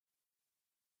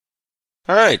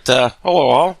All right,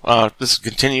 hello all. This is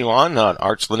continue on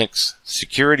Arch Linux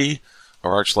security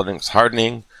or Arch Linux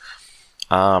hardening,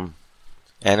 and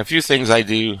a few things I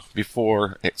do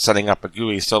before setting up a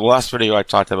GUI. So the last video I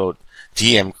talked about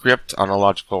de-encrypt on a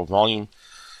logical volume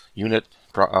unit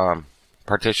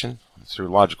partition through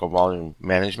logical volume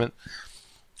management.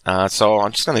 So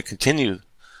I'm just going to continue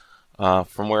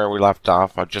from where we left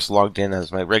off. I just logged in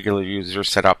as my regular user,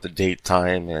 set up the date,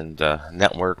 time, and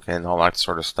network, and all that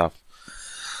sort of stuff.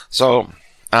 So,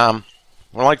 what I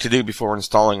like to do before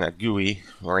installing a GUI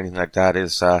or anything like that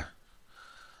is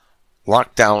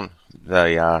lock down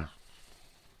the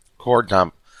core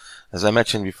dump. As I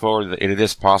mentioned before, it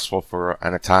is possible for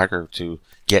an attacker to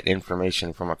get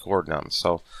information from a core dump.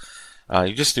 So,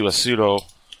 you just do a sudo,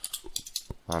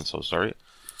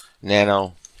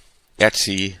 nano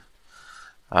etc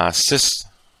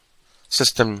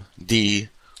systemd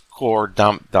core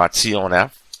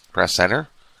dump.conf. Press enter.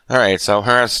 Alright, so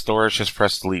harass storage, just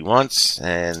press delete once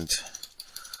and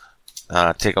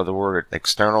take out the word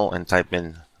external and type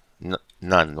in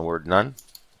none, the word none.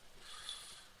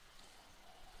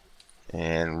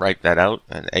 And write that out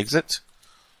and exit.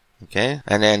 Okay,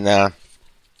 and then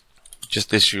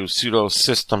just issue sudo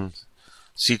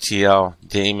systemctl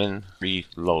daemon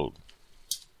reload.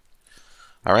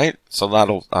 Alright, so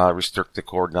that'll restrict the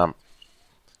core dump,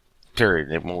 period.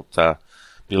 It won't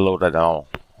be loaded at all.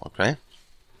 Okay.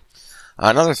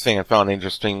 Another thing I found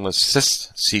interesting was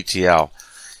sysctl.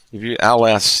 If you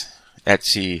ls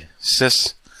etc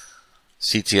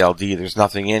sysctld, there's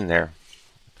nothing in there.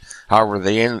 However,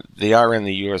 they are in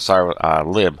the USR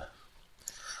lib.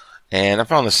 And I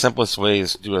found the simplest way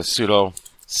is to do a sudo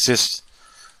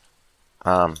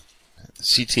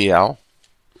sysctl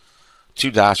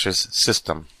 2 dashes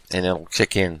system, and it'll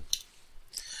kick in.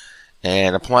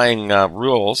 And applying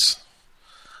rules,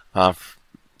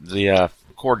 the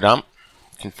core dump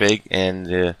config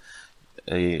and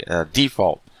a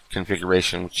default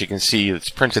configuration, which you can see it's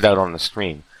printed out on the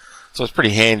screen. So it's pretty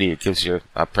handy. It gives you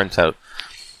a printout.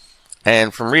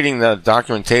 And from reading the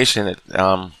documentation,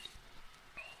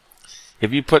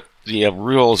 if you put the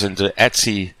rules into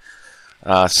etc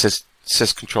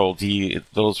syscontrol D,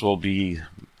 those will be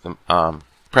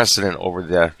precedent over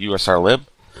the USR lib.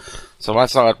 So I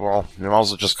thought, well, you might as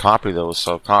well just copy those.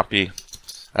 So copy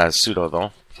as sudo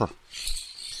though.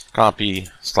 Copy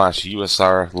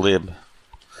 /USR lib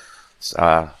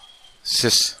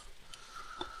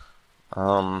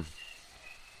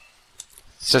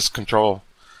syscontrol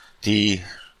D.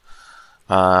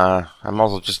 I might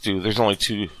as well just do. There's only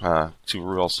two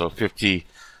rules, so 50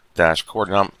 core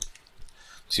dump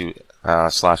to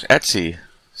 /etc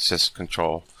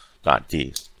syscontrol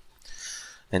 .d,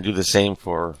 and do the same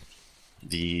for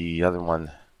the other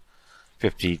one,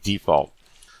 50 default.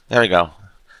 There we go.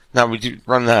 Now we do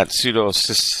run that sudo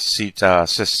sysctl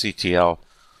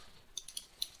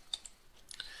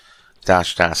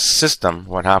 -- system.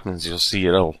 What happens, you'll see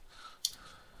it'll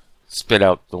spit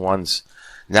out the ones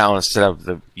now instead of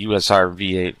the USR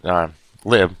v8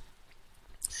 lib.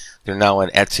 They're now in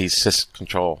etc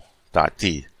syscontrol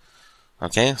 .d.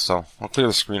 Okay, so I'll clear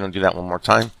the screen and do that one more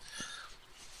time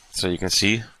so you can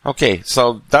see. Okay,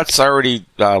 so that's already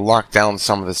locked down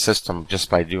some of the system just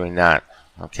by doing that.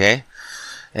 Okay.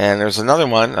 And there's another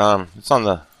one, it's on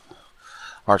the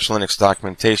Arch Linux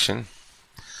documentation.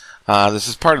 This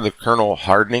is part of the kernel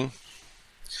hardening.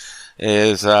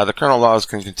 The kernel logs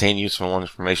can contain useful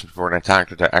information for an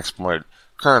attacker to exploit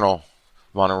kernel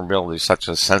vulnerabilities such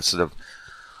as sensitive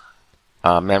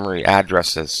memory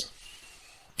addresses.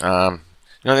 The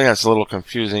only thing that's a little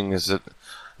confusing is that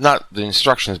not the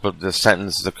instructions, but the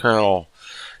sentence, the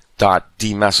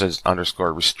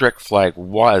kernel.dmessage_restrict flag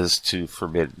was to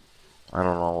forbid. I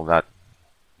don't know that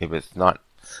if it's not.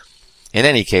 In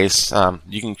any case,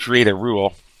 you can create a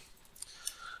rule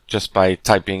just by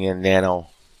typing in nano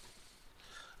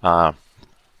and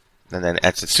then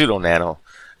sudo nano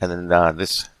and then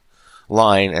this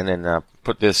line, and then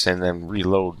put this and then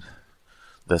reload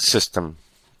the system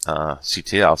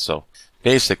CTL. So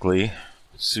basically,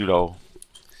 sudo,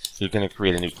 you're going to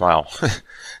create a new file,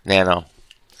 nano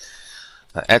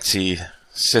etc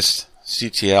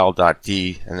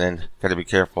sysctl.d, and then got to be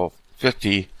careful,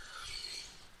 50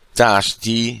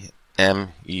 -dmesg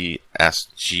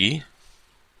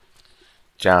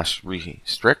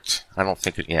restrict. I don't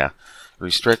think it, yeah,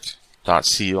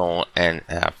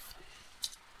 restrict.conf,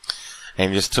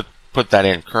 and just to put that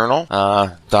in kernel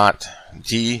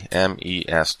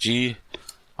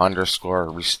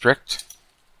 .dmesg_restrict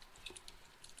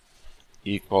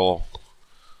equal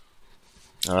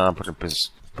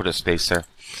put a space there,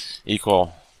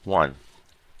 equal 1.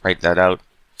 Write that out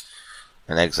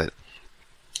and exit.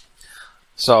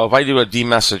 So if I do a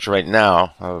dmessage right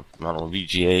now, I don't know,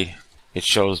 VGA, it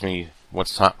shows me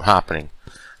what's happening.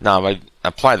 Now if I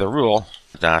apply the rule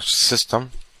 -system,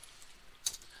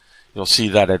 you'll see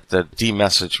that the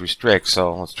dmessage restricts.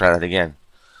 So let's try that again.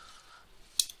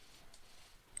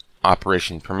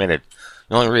 Operation permitted.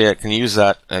 The only way I can use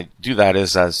that, do that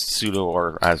is as sudo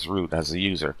or as root as a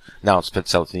user. Now it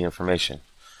spits out the information.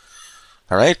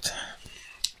 All right.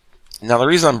 Now the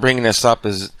reason I'm bringing this up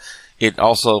is it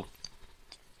also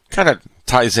kind of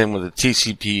ties in with the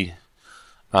TCP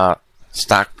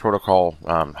stack protocol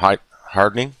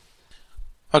hardening.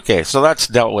 Okay, so that's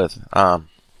dealt with.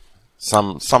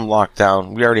 Some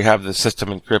lockdown. We already have the system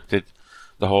encrypted,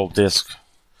 the whole disk,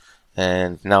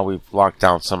 and now we've locked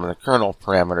down some of the kernel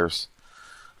parameters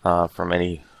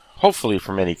hopefully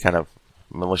from any kind of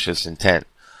malicious intent.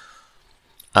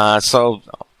 So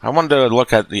I wanted to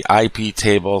look at the IP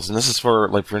tables, and this is for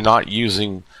like if you're not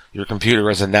using your computer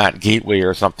as a NAT gateway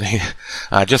or something,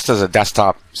 just as a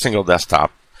desktop, single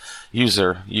desktop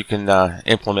user, you can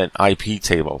implement IP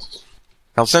tables.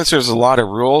 Now, since there's a lot of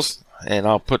rules, and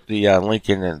I'll put the link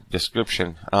in the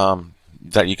description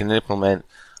that you can implement,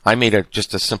 I made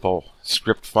just a simple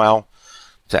script file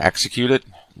to execute it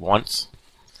once,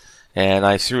 and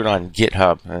I threw it on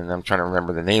GitHub, and I'm trying to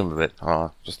remember the name of it.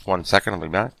 Just 1 second, I'll be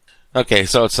back. Okay,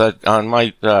 so it's on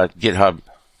my GitHub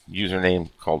username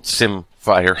called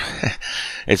SimFire.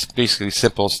 It's basically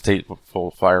simple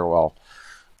stateful firewall.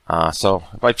 So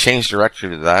if I change directory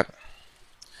to that,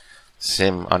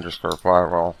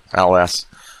 sim_firewall ls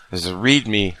is a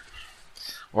readme,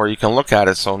 or you can look at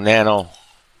it. So nano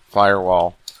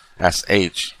firewall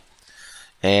sh,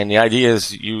 and the idea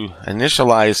is you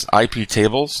initialize IP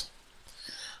tables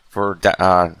for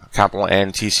capital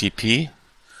N TCP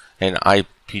and IP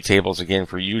tables again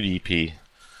for UDP,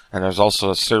 and there's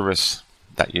also a service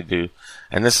that you do,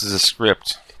 and this is a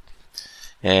script,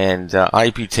 and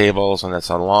IP tables, and it's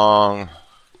a long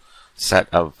set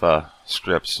of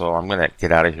scripts. So I'm gonna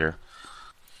get out of here.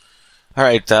 All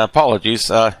right, apologies.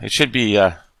 It should be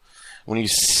when you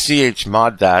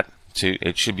chmod that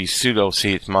it should be sudo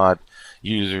chmod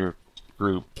user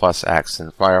group +x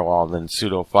and firewall, then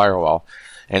sudo firewall.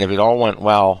 And if it all went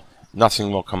well,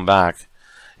 nothing will come back.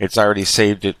 It's already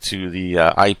saved it to the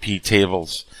IP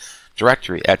tables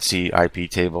directory, etc IP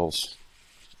tables,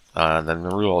 then the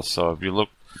rules. So if you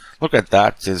look at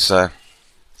that, is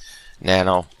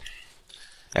nano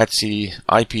etc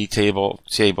IP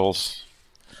tables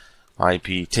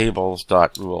IP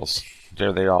tables.rules.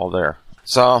 There they all there.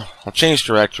 So I'll change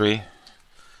directory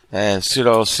and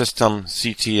sudo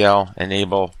systemctl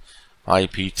enable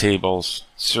IP tables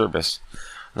service.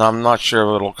 Now I'm not sure if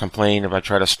it'll complain if I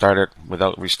try to start it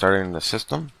without restarting the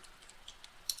system.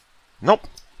 Nope.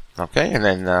 Okay, and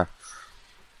then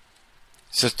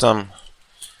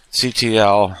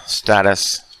systemctl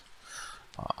status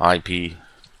IP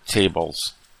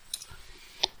tables.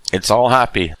 It's all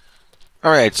happy.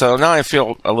 Alright, so now I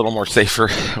feel a little more safer,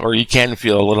 or you can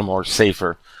feel a little more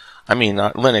safer. I mean,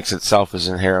 Linux itself is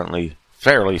inherently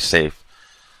fairly safe.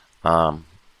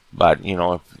 But, you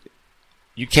know, if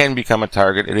you can become a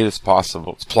target, it is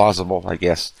possible. It's plausible, I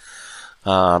guess.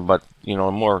 But, you know,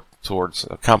 more towards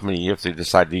a company if they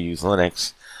decide to use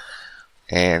Linux,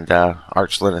 and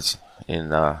Arch Linux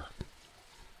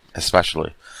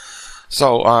especially.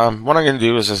 So what I'm going to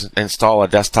do is just install a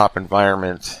desktop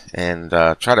environment and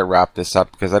try to wrap this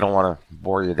up, because I don't want to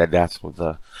bore you to death with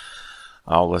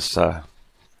all this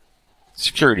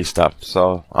security stuff.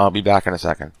 So I'll be back in a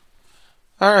second.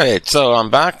 Alright, so I'm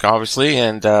back, obviously,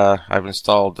 and I've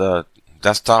installed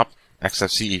desktop,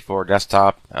 XFCE4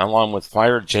 desktop, along with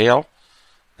FireJail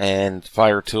and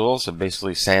FireTools, so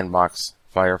basically Sandbox,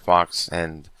 Firefox,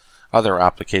 and other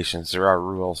applications. There are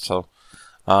rules. So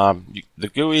the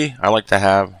GUI I like to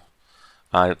have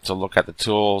to look at the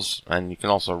tools, and you can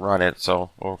also run it.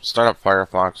 So we'll start up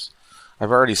Firefox.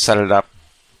 I've already set it up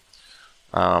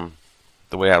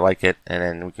the way I like it, and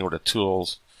then we can go to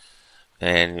Tools,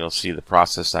 and you'll see the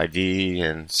process ID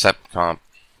and sepcomp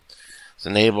is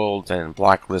enabled, and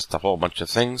blacklist a whole bunch of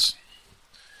things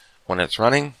when it's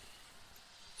running.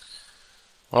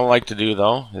 What I like to do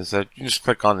though is that you just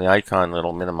click on the icon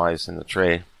that'll minimize in the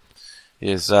tray.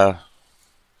 Is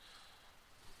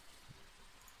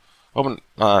open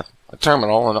a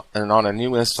terminal, and on a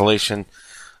new installation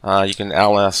you can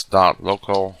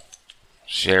ls.local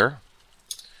share,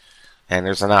 and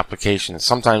there's an application.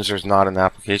 Sometimes there's not an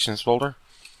applications folder,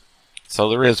 so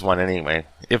there is one anyway.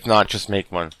 If not, just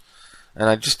make one, and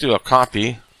I just do a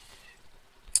copy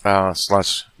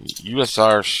slash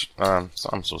usr I'm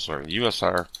so sorry,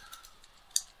 usr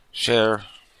share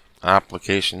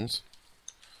applications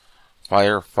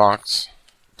Firefox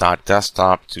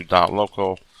 .desktop to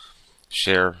 .local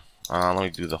share. Let me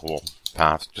do the whole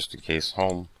path just in case.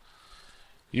 Home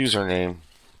username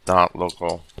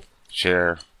 .local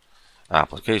share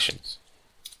applications,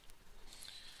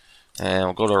 and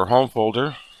we'll go to our home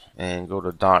folder and go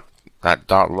to that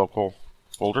 .local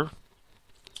folder,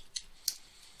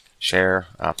 share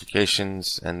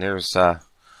applications, and there's the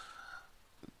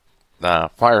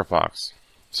Firefox.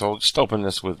 So we'll just open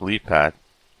this with LeafPad,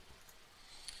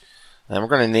 and we're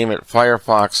going to name it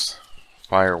Firefox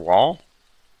Firewall,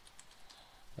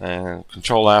 and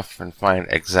Control F and find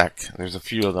exec. There's a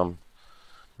few of them,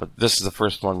 but this is the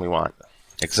first one we want.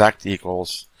 Exec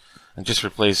equals, and just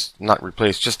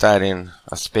just add in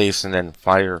a space and then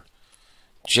fire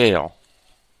jail.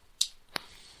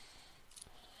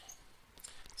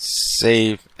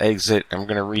 Save, exit. I'm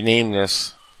going to rename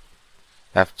this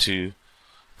F2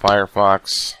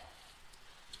 Firefox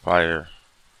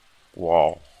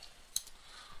Firewall,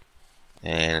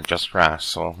 and it just crashed.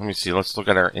 So let me see. Let's look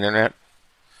at our internet.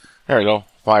 There we go,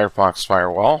 Firefox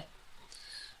Firewall,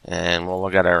 and we'll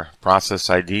look at our process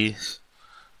ID,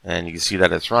 and you can see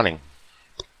that it's running.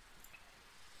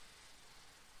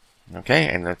 Okay,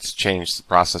 and let's change the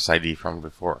process ID from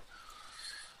before.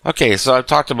 Okay, so I've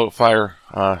talked about fire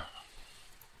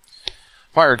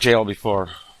jail before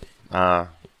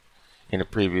in a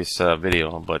previous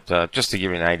video, but just to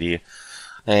give you an idea,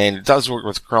 and it does work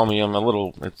with Chromium.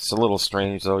 It's a little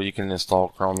strange though. You can install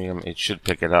Chromium; it should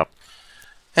pick it up.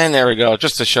 And there we go.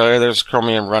 Just to show you, there's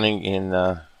Chromium running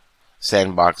in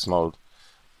sandbox mode.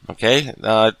 Okay.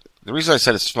 The reason I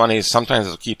said it's funny is sometimes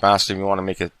it'll keep asking you want to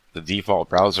make it the default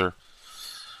browser,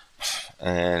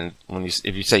 and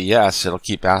if you say yes, it'll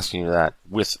keep asking you that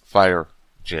with Fire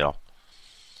Jail.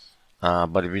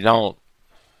 But if you don't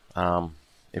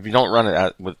run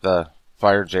it with the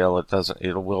Fire Jail, it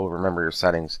will remember your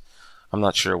settings. I'm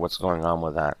not sure what's going on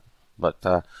with that, but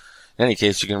in any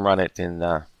case, you can run it in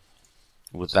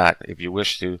with that if you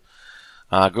wish to.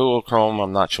 Google Chrome,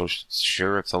 I'm not so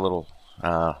sure. It's a little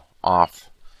off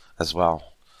as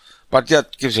well, but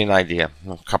that gives you an idea.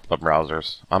 A couple of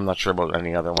browsers. I'm not sure about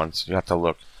any other ones. You have to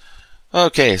look.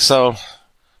 Okay, so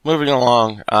moving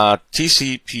along,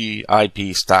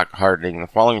 TCP/IP stack hardening. The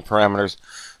following parameters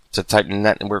to tighten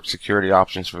network security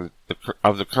options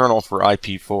of the kernel for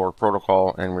IP4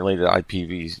 protocol and related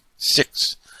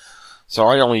IPv6. So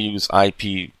I only use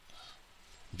IPv4,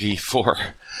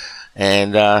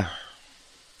 and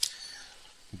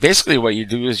basically what you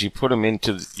do is you put them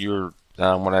into your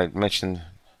what I mentioned,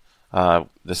 the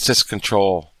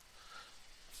syscontrol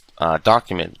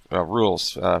document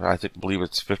rules. I believe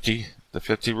it's the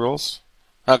 50 rules.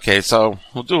 Okay, so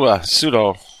we'll do a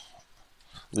sudo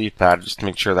LeafPad just to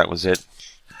make sure that was it.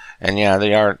 And yeah,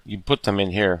 they are. You put them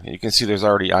in here. You can see there's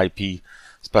already IP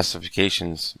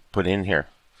specifications put in here.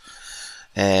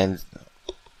 And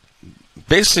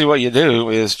basically what you do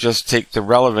is just take the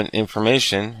relevant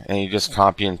information and you just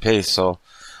copy and paste. So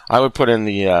I would put in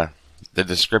the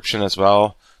description as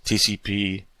well.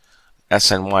 TCP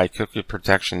SNY cookie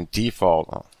protection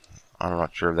default. I'm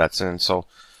not sure if that's in. So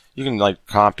you can like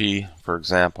copy, for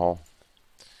example,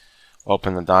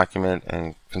 open the document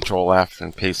and Control F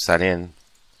and paste that in.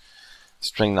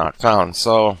 String not found.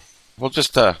 So we'll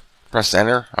just press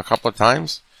enter a couple of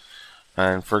times.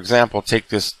 And for example, take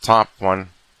this top one,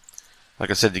 like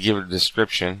I said, to give it a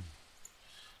description,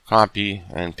 copy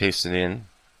and paste it in,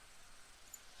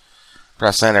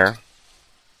 press enter,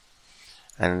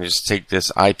 and just take this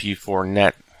IP4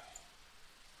 net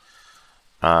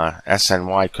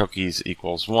SNY cookies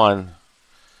equals 1,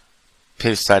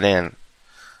 paste that in.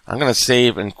 I'm going to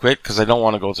save and quit because I don't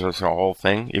want to go through the whole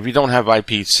thing. If you don't have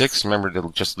IP6, remember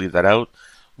to just leave that out.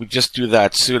 We just do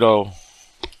that sudo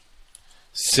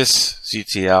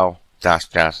sysctl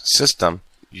 -- system.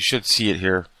 You should see it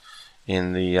here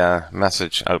in the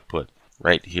message output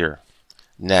right here.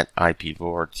 Net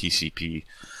IP4 TCP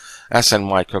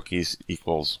SNY cookies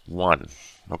equals 1.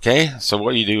 Okay, so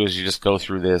what you do is you just go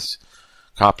through this,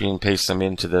 copy and paste them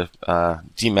into the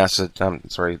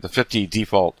the 50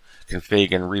 default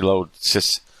config and reload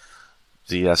sys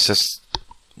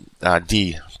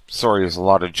d. Sorry, there's a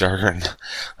lot of jargon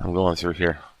I'm going through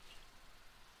here.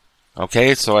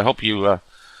 Okay, so I hope you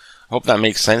hope that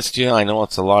makes sense to you. I know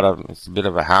it's a bit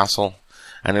of a hassle,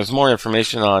 and there's more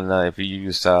information on if you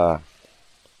use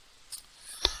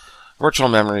virtual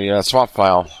memory swap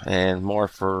file and more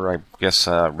for I guess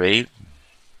RAID,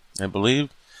 I believe,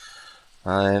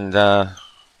 and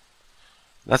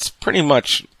that's pretty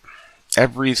much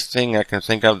everything I can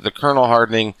think of. The kernel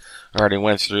hardening I already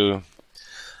went through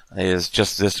is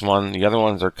just this one. The other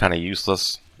ones are kind of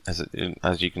useless, as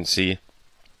you can see.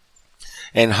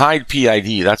 And hide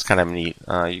PID, that's kind of neat.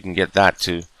 You can get that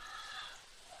too.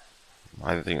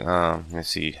 I think, let me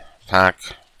see, pack,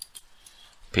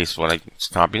 paste what I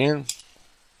just copied in.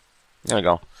 There we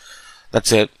go.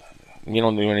 That's it. You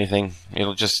don't do anything.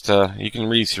 It'll just, you can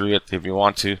read through it if you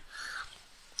want to,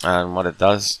 and what it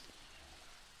does.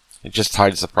 It just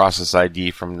hides the process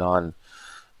ID from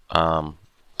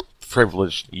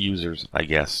non-privileged users, I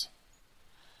guess.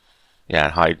 Yeah,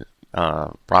 hide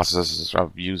processes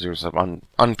of users, of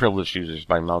unprivileged users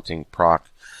by mounting proc.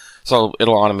 So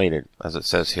it'll automate it, as it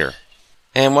says here.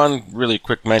 And one really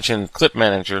quick mention, Clip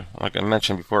Manager, like I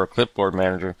mentioned before, a clipboard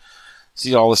manager.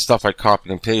 See all the stuff I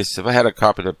copied and pasted. If I had a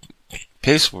copy of a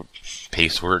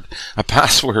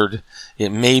password,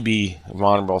 it may be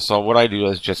vulnerable. So what I do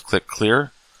is just click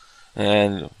clear.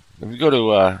 And if you go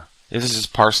to, this is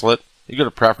parcel it, you go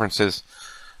to preferences,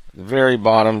 the very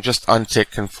bottom, just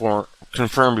untick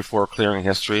confirm before clearing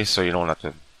history, so you don't have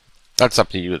to, that's up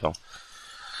to you though.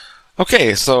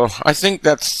 Okay, so I think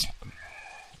that's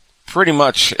pretty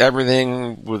much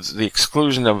everything with the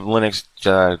exclusion of Linux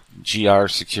GR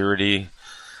security.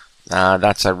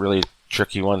 That's a really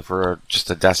tricky one for just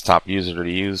a desktop user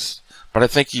to use, but I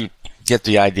think you get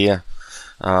the idea.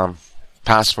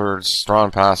 Passwords,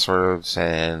 strong passwords,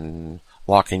 and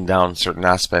locking down certain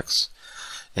aspects,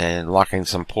 and locking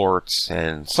some ports,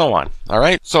 and so on.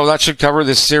 Alright, so that should cover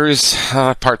this series,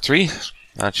 part 3.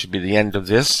 That should be the end of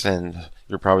this, and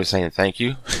you're probably saying thank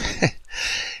you.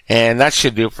 And that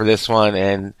should do it for this one,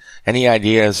 and any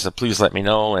ideas, please let me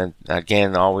know. And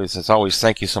again, as always,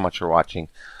 thank you so much for watching.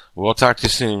 We'll talk to you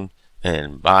soon,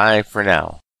 and bye for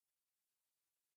now.